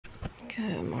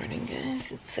Good morning,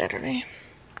 guys. It's Saturday.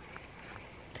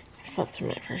 I slept through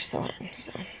my first alarm,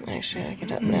 so I actually gotta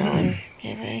get up now and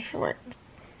get ready for work.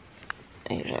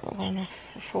 I usually have alarm off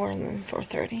for 4 and then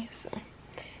 4:30, so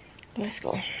let's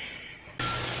go.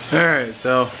 Alright,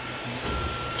 so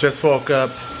just woke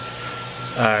up.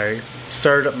 I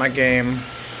started up my game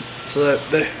so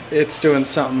that it's doing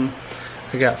something.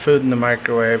 I got food in the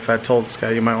microwave. I told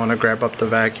Sky you might want to grab up the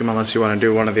vacuum unless you want to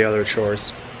do one of the other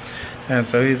chores. And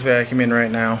so he's vacuuming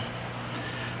right now.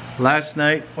 Last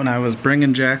night when I was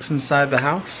bringing Jax inside the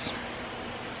house,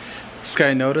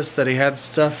 Sky noticed that he had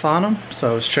stuff on him,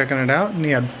 so I was checking it out and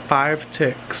he had 5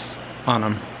 ticks on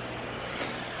him.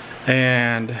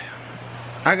 And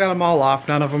I got them all off.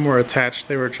 None of them were attached.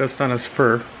 They were just on his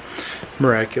fur,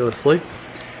 miraculously.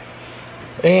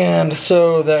 And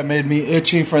so that made me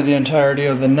itchy for the entirety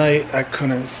of the night. I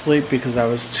couldn't sleep because I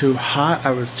was too hot.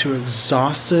 I was too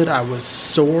exhausted. I was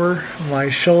sore. My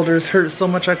shoulders hurt so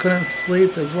much I couldn't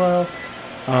sleep as well.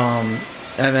 And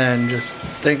then just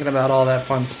thinking about all that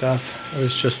fun stuff, it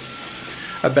was just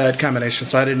a bad combination.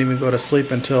 So I didn't even go to sleep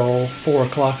until 4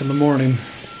 o'clock in the morning.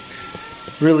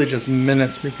 Really just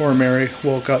minutes before Mary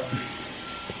woke up.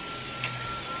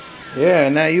 Yeah,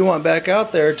 now you went back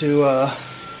out there to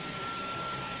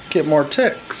get more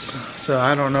ticks. So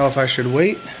I don't know if I should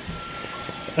wait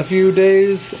a few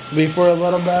days before I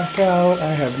let them back out.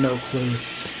 I have no clue.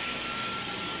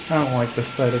 I don't like the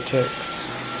sight of ticks.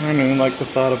 I don't even like the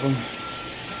thought of them.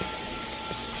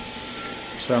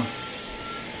 So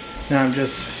now I'm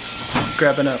just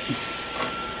grabbing up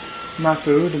my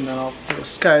food and then I'll throw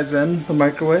Sky's in the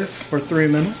microwave for 3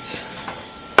 minutes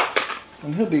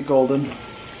and he'll be golden,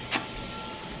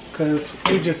 because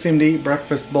we just seem to eat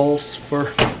breakfast bowls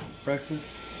for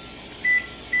breakfast.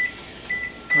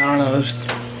 I don't know,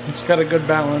 it's got a good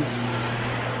balance.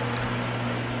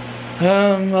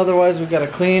 Otherwise we gotta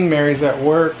clean. Mary's at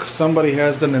work. Somebody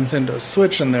has the Nintendo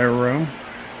Switch in their room.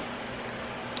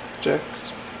 Jax,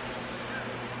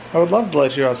 I would love to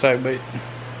let you outside, but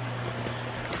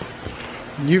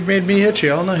you've made me itchy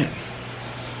all night.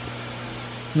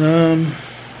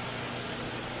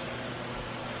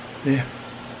 Yeah.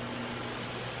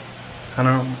 I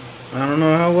don't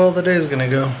know how well the day's gonna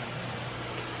go.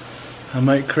 I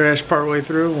might crash partway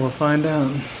through, we'll find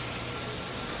out.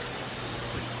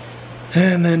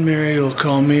 And then Mary will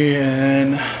call me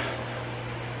in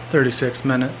 36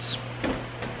 minutes.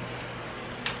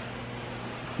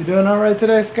 You doing alright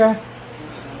today, Sky?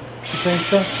 You think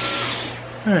so?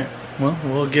 Alright, well,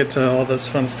 we'll get to all this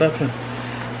fun stuff and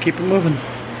keep it moving.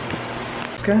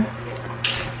 Sky?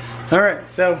 Alright,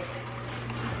 so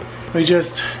we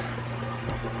just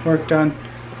worked on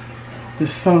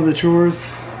some of the chores.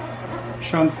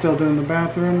 Shaun's still doing the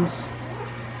bathrooms.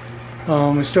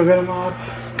 We still got him up.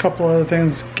 A couple other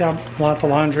things. Got lots of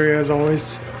laundry as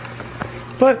always.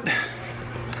 But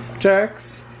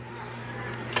Jax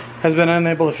has been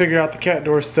unable to figure out the cat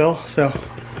door still. So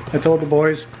I told the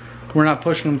boys we're not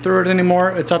pushing him through it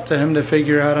anymore. It's up to him to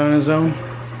figure out on his own.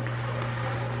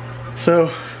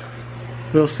 So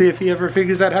we'll see if he ever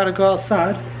figures out how to go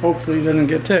outside. Hopefully he doesn't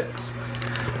get ticks.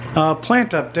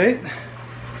 Plant update.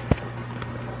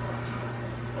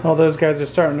 All those guys are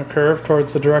starting to curve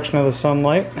towards the direction of the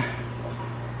sunlight.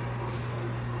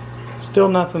 Still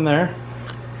nothing there.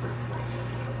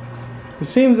 It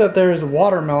seems that there's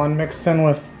watermelon mixed in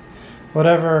with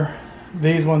whatever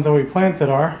these ones that we planted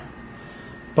are.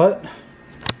 But,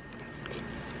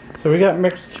 so we got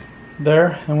mixed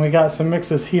there, and we got some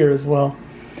mixes here as well.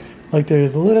 Like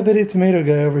there's a little bitty tomato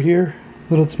guy over here,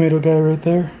 little tomato guy right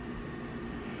there.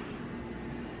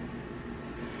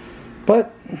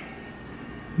 But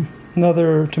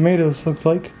another tomatoes looks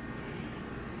like.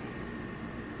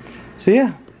 So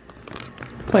yeah,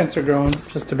 plants are growing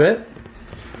just a bit.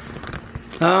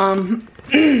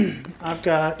 I've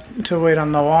got to wait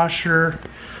on the washer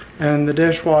and the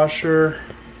dishwasher,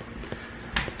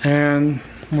 and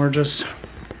we're just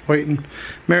waiting.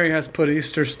 Mary has put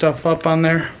Easter stuff up on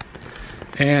there,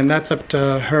 and that's up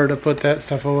to her to put that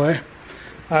stuff away.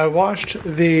 I washed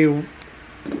the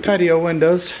patio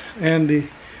windows and the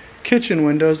kitchen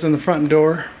windows and the front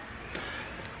door.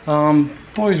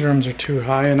 Boys' rooms are too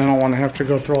high and I don't want to have to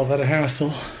go through all that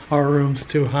hassle. Our room's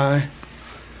too high.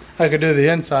 I could do the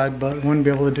inside, but wouldn't be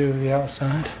able to do the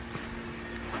outside.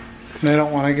 And I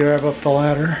don't want to grab up the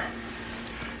ladder.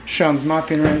 Shaun's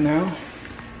mopping right now.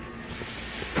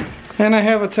 And I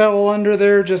have a towel under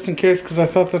there just in case, because I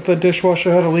thought that the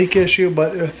dishwasher had a leak issue,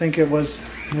 but I think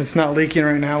it's not leaking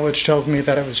right now, which tells me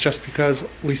that it was just because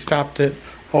we stopped it,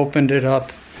 opened it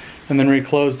up, and then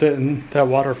reclosed it, and that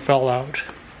water fell out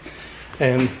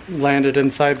and landed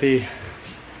inside the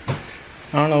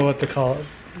I don't know what to call it.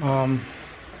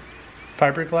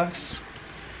 Fiberglass.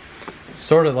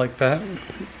 Sort of like that.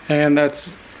 And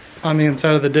that's on the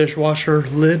inside of the dishwasher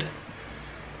lid.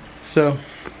 So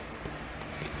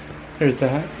there's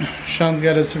that. Shaun's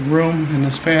got his room and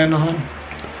his fan on.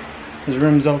 His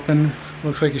room's open.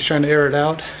 Looks like he's trying to air it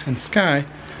out. And Sky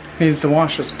needs to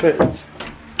wash his pits.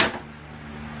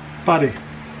 Buddy,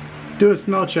 do a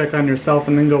smell check on yourself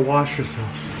and then go wash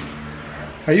yourself.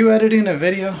 Are you editing a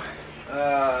video?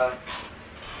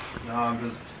 No, I'm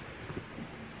just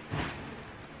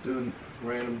doing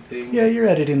random things. Yeah, you're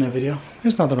editing a video.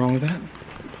 There's nothing wrong with that.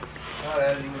 Not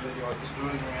editing a video, I'm just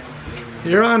doing random things.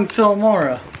 You're on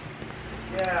Filmora.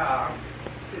 Yeah, I'm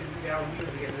putting down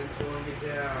music and then slowing it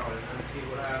down and then see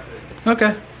what happens.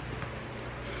 Okay.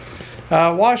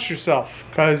 Wash yourself,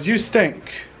 because you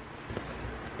stink.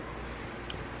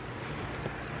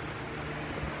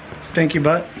 Stinky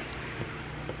butt.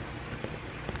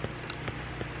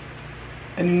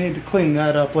 And you need to clean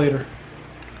that up later.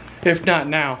 If not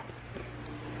now.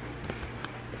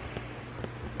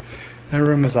 That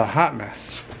room is a hot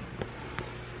mess.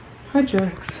 Hi,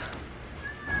 Jax.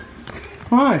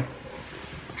 Hi.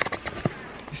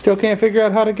 You still can't figure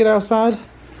out how to get outside?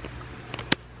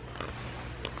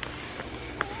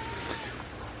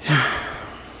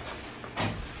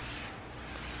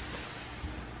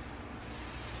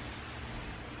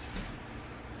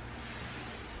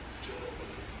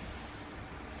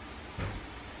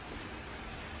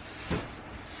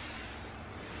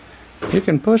 You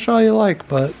can push all you like,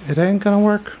 but it ain't gonna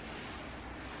work.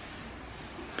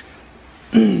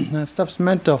 That stuff's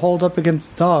meant to hold up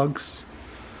against dogs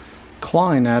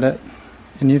clawing at it.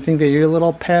 And you think that your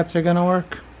little pats are gonna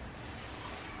work?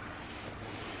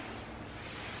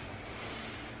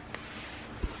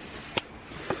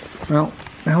 Well,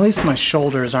 at least my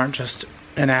shoulders aren't just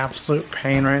an absolute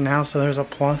pain right now, so there's a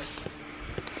plus.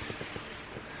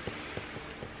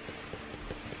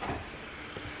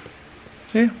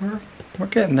 See, we're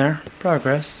getting there.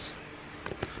 Progress.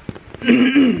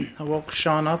 I woke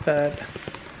Shaun up at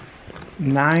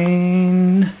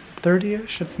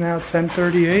 9:30ish. It's now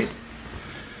 10:38.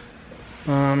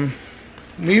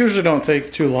 We usually don't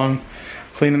take too long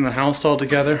cleaning the house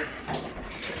altogether.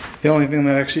 The only thing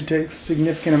that actually takes a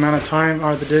significant amount of time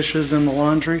are the dishes and the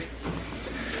laundry.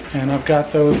 And I've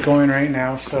got those going right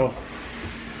now, so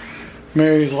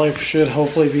Mary's life should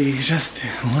hopefully be just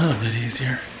a little bit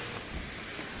easier.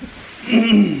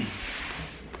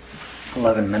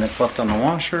 11 minutes left on the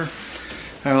washer.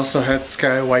 I also had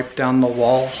Sky wipe down the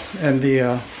wall and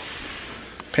the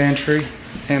pantry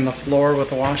and the floor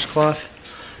with a washcloth.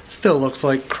 Still looks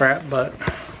like crap, but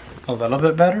a little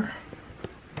bit better.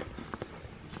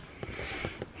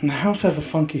 And the house has a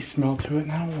funky smell to it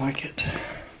and I don't like it.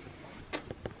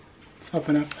 Let's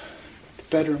open up the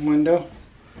bedroom window.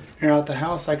 Here out the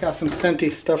house, I got some scenty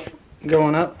stuff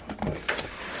going up.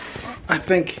 I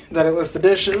think that it was the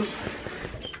dishes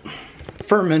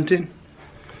fermenting,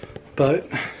 but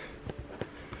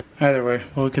either way,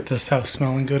 we'll get this house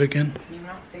smelling good again. Can you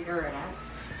not figure it out?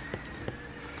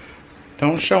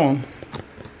 Don't show him.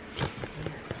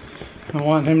 I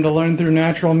want him to learn through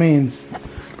natural means,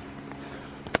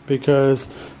 because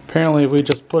apparently if we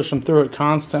just push him through it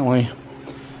constantly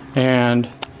and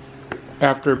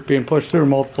after being pushed through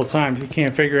multiple times he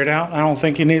can't figure it out, I don't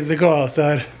think he needs to go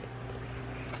outside.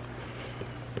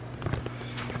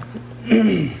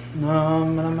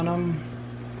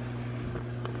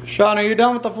 Shaun, are you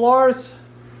done with the floors?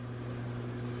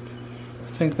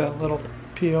 I think that little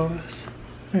PO is.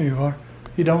 There you are.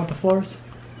 You done with the floors?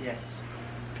 Yes.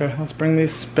 Okay, let's bring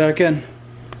these back in.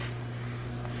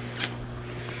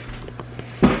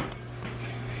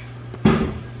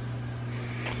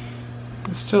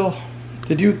 Still,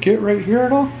 did you get right here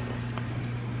at all?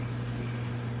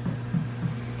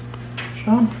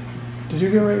 Shaun, did you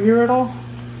get right here at all?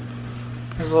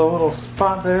 There's a little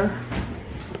spot there.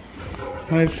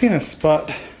 I'd seen a spot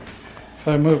if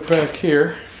I move back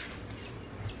here.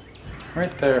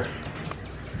 Right there.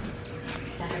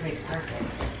 That would be perfect.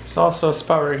 There's also a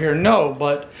spot right here. No,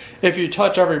 but if you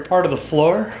touch every part of the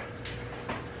floor,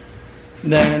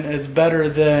 then it's better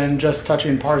than just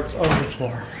touching parts of the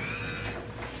floor.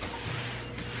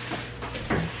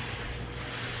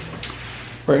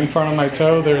 Right in front of my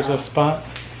toe, there's a spot.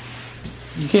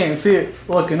 You can't see it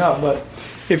looking up, but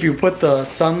if you put the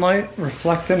sunlight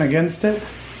reflecting against it,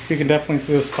 you can definitely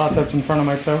see the spot that's in front of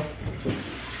my toe.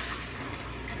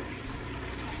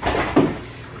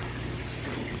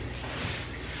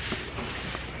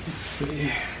 Let's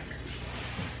see.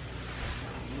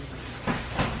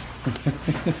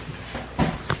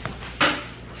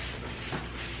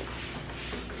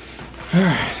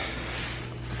 Alright.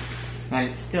 And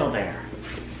it's still there.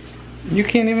 You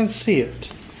can't even see it.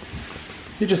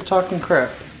 You're just talking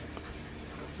crap.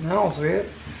 I don't see it.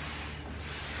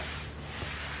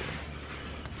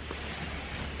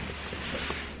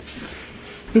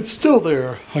 It's still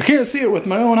there. I can't see it with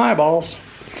my own eyeballs,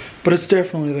 but it's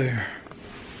definitely there.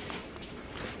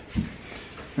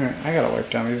 Alright, I gotta wipe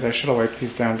down these. I should have wiped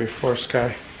these down before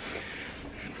Sky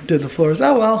did the floors.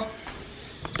 Oh well.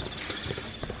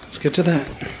 Let's get to that.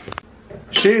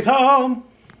 She's home!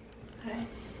 Okay.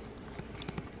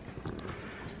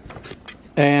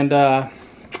 And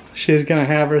she's gonna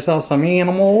have herself some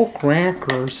animal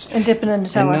crackers. And dip it in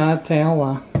Nutella.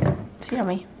 Nutella. It's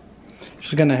yummy.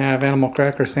 She's gonna have animal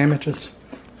cracker sandwiches.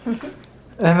 And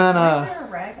then Is there a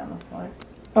rag on the floor?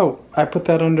 oh, I put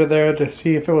that under there to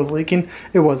see if it was leaking.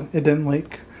 It wasn't, it didn't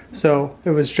leak. So it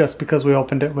was just because we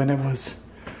opened it when it was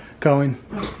going.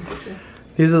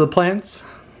 These are the plants.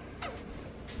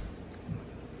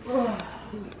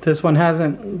 This one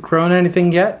hasn't grown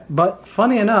anything yet, but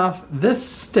funny enough, this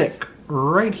stick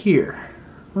right here,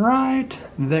 right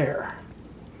there,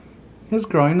 is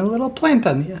growing a little plant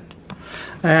on the end.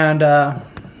 And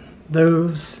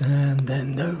those, and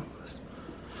then those.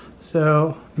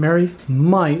 So Mary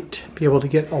might be able to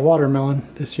get a watermelon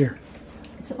this year.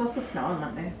 It's supposed to snow on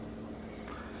Monday.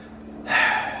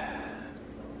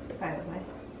 By the way.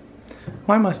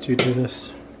 Why must you do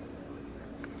this?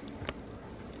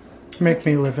 Make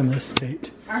me live in this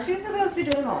state. Aren't you supposed to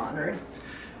be doing the laundry?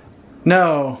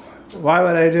 No. Why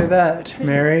would I do that,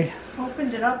 Mary?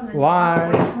 Opened it up and then Why?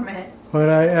 away from it. Would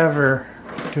I ever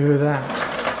do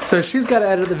that? So she's got to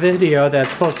edit the video that's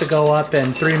supposed to go up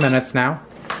in 3 minutes now.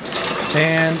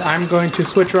 And I'm going to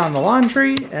switch her on the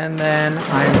laundry, and then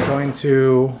I'm going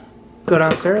to go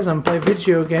downstairs and play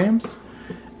video games.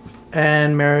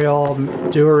 And Mary will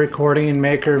do a recording,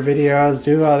 make her videos,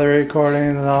 do other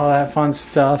recordings, and all that fun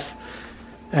stuff.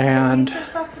 And Is there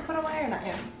stuff to put away or not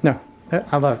yet? no,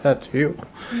 I left that to you.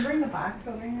 Can you bring the box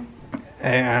over here?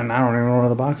 And I don't even know where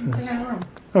the box It's in is. our room.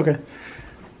 Okay.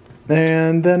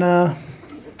 And then,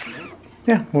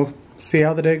 yeah, we'll see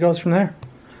how the day goes from there.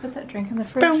 Put that drink in the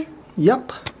fridge. Boom.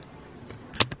 Yep.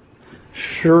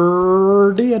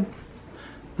 Sure did.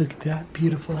 Look at that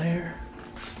beautiful hair.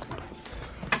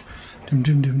 Dum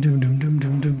dum dum dum dum dum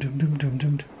dum dum dum dum dum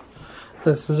dum.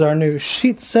 This is our new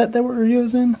sheet set that we're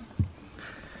using,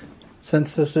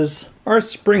 since this is our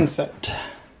spring set.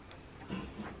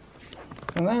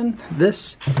 And then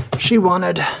this she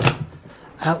wanted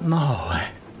out in the hallway.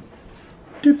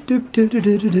 Doop doop doop doop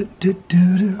doop doop doop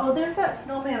doop. Oh, there's that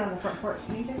snowman on the front porch.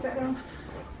 Can you take that down?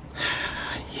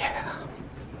 Yeah.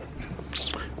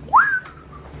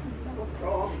 We'll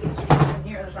throw all these in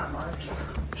here. There's not much.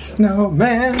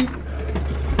 Snowman.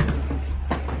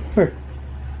 Where?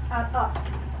 Up.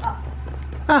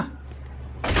 Ah.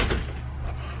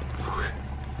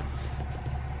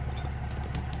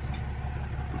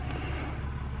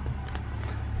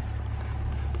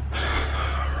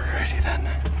 Alrighty then.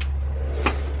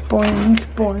 Boing,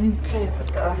 boing. We'll put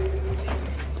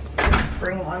the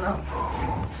spring one up.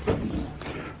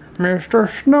 Mr.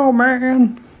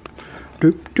 Snowman.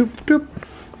 Doop, doop, doop.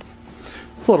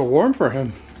 It's a little warm for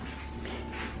him.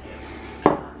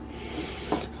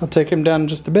 I'll take him down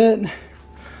just a bit.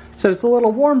 Said it's a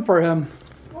little warm for him.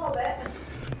 A little bit.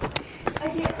 I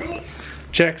can't reach.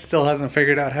 Jack still hasn't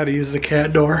figured out how to use the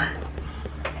cat door.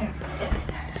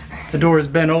 The door has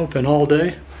been open all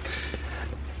day.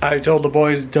 I told the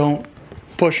boys don't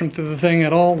push him through the thing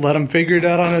at all. Let him figure it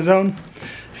out on his own.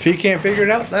 If he can't figure it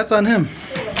out, that's on him.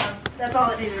 That's all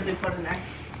that needed to be put in there.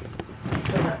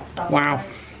 Wow.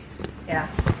 Yeah.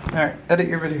 Alright, edit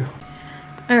your video.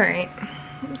 Alright.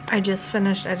 I just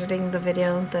finished editing the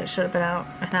video that should have been out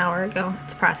an hour ago.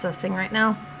 It's processing right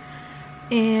now.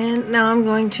 And now I'm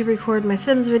going to record my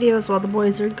Sims videos while the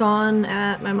boys are gone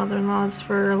at my mother-in-law's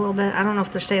for a little bit. I don't know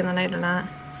if they're staying the night or not.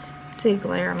 I see a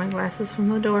glare on my glasses from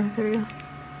the door. There we go.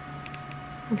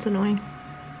 That's annoying.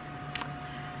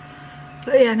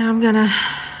 But yeah, now I'm gonna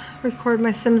record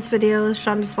my Sims videos.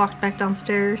 Shaun just walked back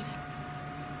downstairs.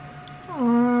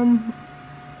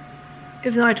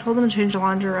 Even though I told him to change the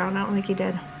laundry around, I don't think he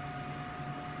did.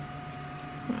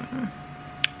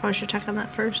 Probably should check on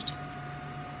that first.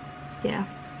 Yeah.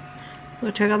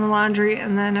 We'll check on the laundry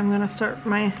and then I'm gonna start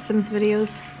my Sims videos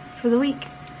for the week.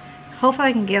 Hopefully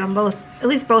I can get them both, at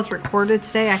least both recorded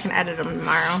today. I can edit them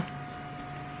tomorrow.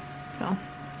 So,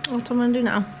 that's what I'm gonna do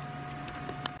now.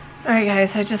 Alright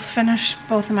guys, I just finished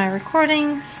both of my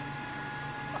recordings.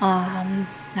 I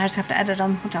just have to edit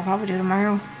them, which I'll probably do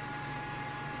tomorrow.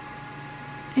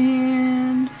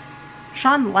 And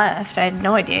Shaun left. I had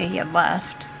no idea he had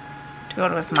left. to go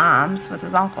to his mom's with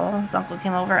his uncle. His uncle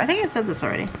came over. I think I said this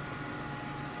already.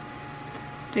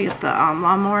 To get the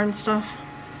lawnmower and stuff.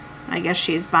 I guess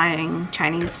she's buying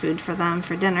Chinese food for them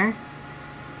for dinner.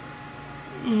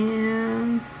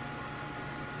 And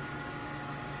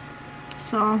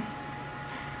so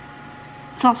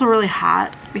it's also really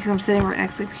hot because I'm sitting right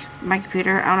next to my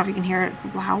computer. I don't know if you can hear it,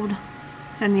 it's loud.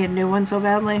 I need a new one so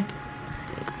badly.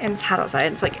 And it's hot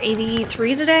outside. It's like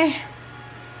 83 today.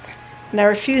 And I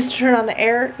refuse to turn on the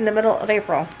air in the middle of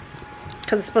April.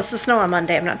 Because it's supposed to snow on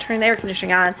Monday. I'm not turning the air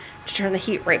conditioning on to turn the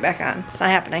heat right back on. It's not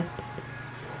happening.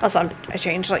 Also, I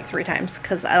changed like 3 times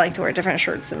because I like to wear different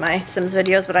shirts in my Sims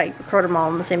videos, but I record them all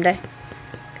on the same day.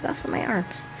 Because that's what my aren't.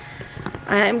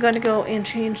 I'm going to go and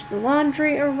change the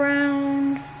laundry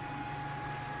around.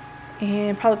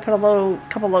 And probably put a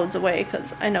couple loads away because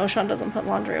I know Shaun doesn't put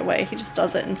laundry away. He just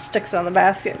does it and sticks it on the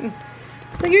basket. And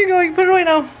like, here you go, you can put it away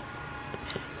now.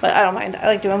 But I don't mind. I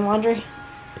like doing laundry.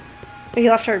 But he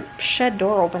left our shed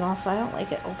door open also. I don't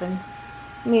like it open.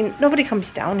 I mean, nobody comes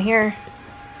down here.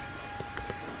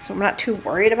 So I'm not too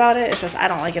worried about it. It's just I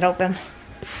don't like it open.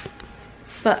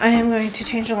 But I am going to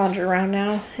change the laundry around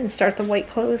now and start the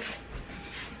white clothes.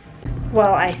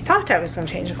 Well, I thought I was going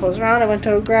to change the clothes around. I went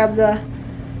to grab the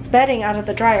bedding out of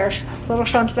the dryer. Little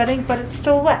Shaun's bedding, but it's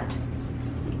still wet.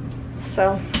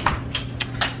 So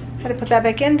I had to put that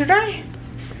back in to dry.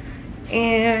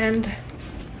 And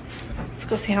let's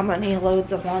go see how many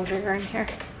loads of laundry are in here.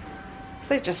 It's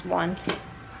like just one.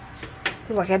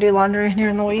 Because like I do laundry in here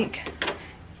in the week.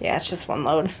 Yeah, it's just one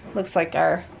load. Looks like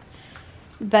our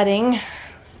bedding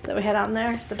that we had on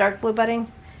there, the dark blue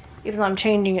bedding. Even though I'm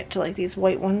changing it to like these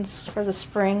white ones for the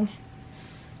spring.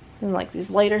 And like these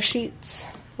lighter sheets,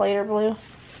 lighter blue.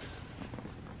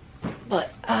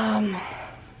 But I'm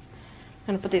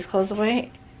gonna put these clothes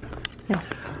away. Yeah.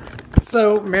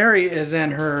 So Mary is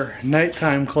in her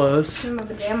nighttime clothes. In my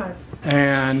pajamas.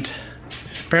 And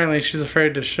apparently she's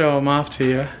afraid to show them off to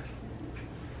you.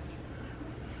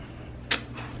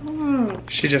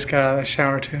 She just got out of the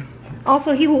shower too.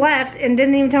 Also, he left and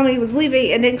didn't even tell me he was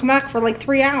leaving and didn't come back for like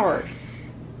 3 hours.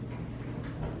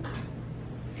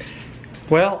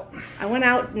 Well, I went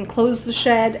out and closed the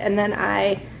shed, and then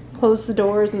I closed the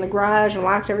doors in the garage and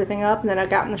locked everything up, and then I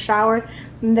got in the shower.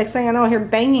 And the next thing I know, I hear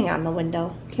banging on the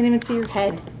window. Can't even see your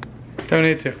head. don't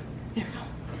need to. There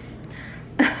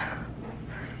we go.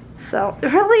 So,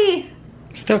 really,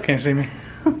 Still can't see me.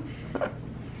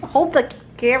 hold the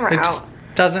camera It out. just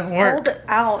doesn't work. Hold it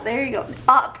out. There you go.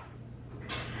 Up.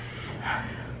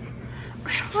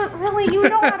 Shaun, really, you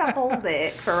know how to hold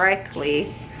it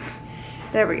correctly.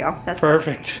 There we go. That's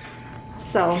Perfect.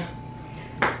 So,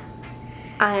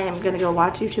 I am gonna go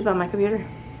watch YouTube on my computer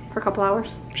for a couple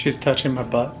hours. She's touching my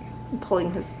butt. I'm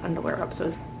pulling his underwear up so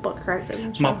his butt crack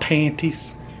doesn't show. My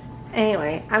panties.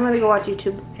 Anyway, I'm gonna go watch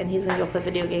YouTube and he's gonna go play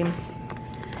video games.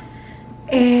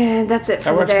 And that's it for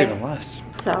That the works day. even less.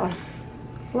 So,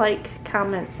 like,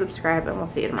 comment, subscribe, and we'll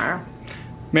see you tomorrow.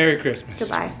 Merry Christmas.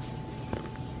 Goodbye.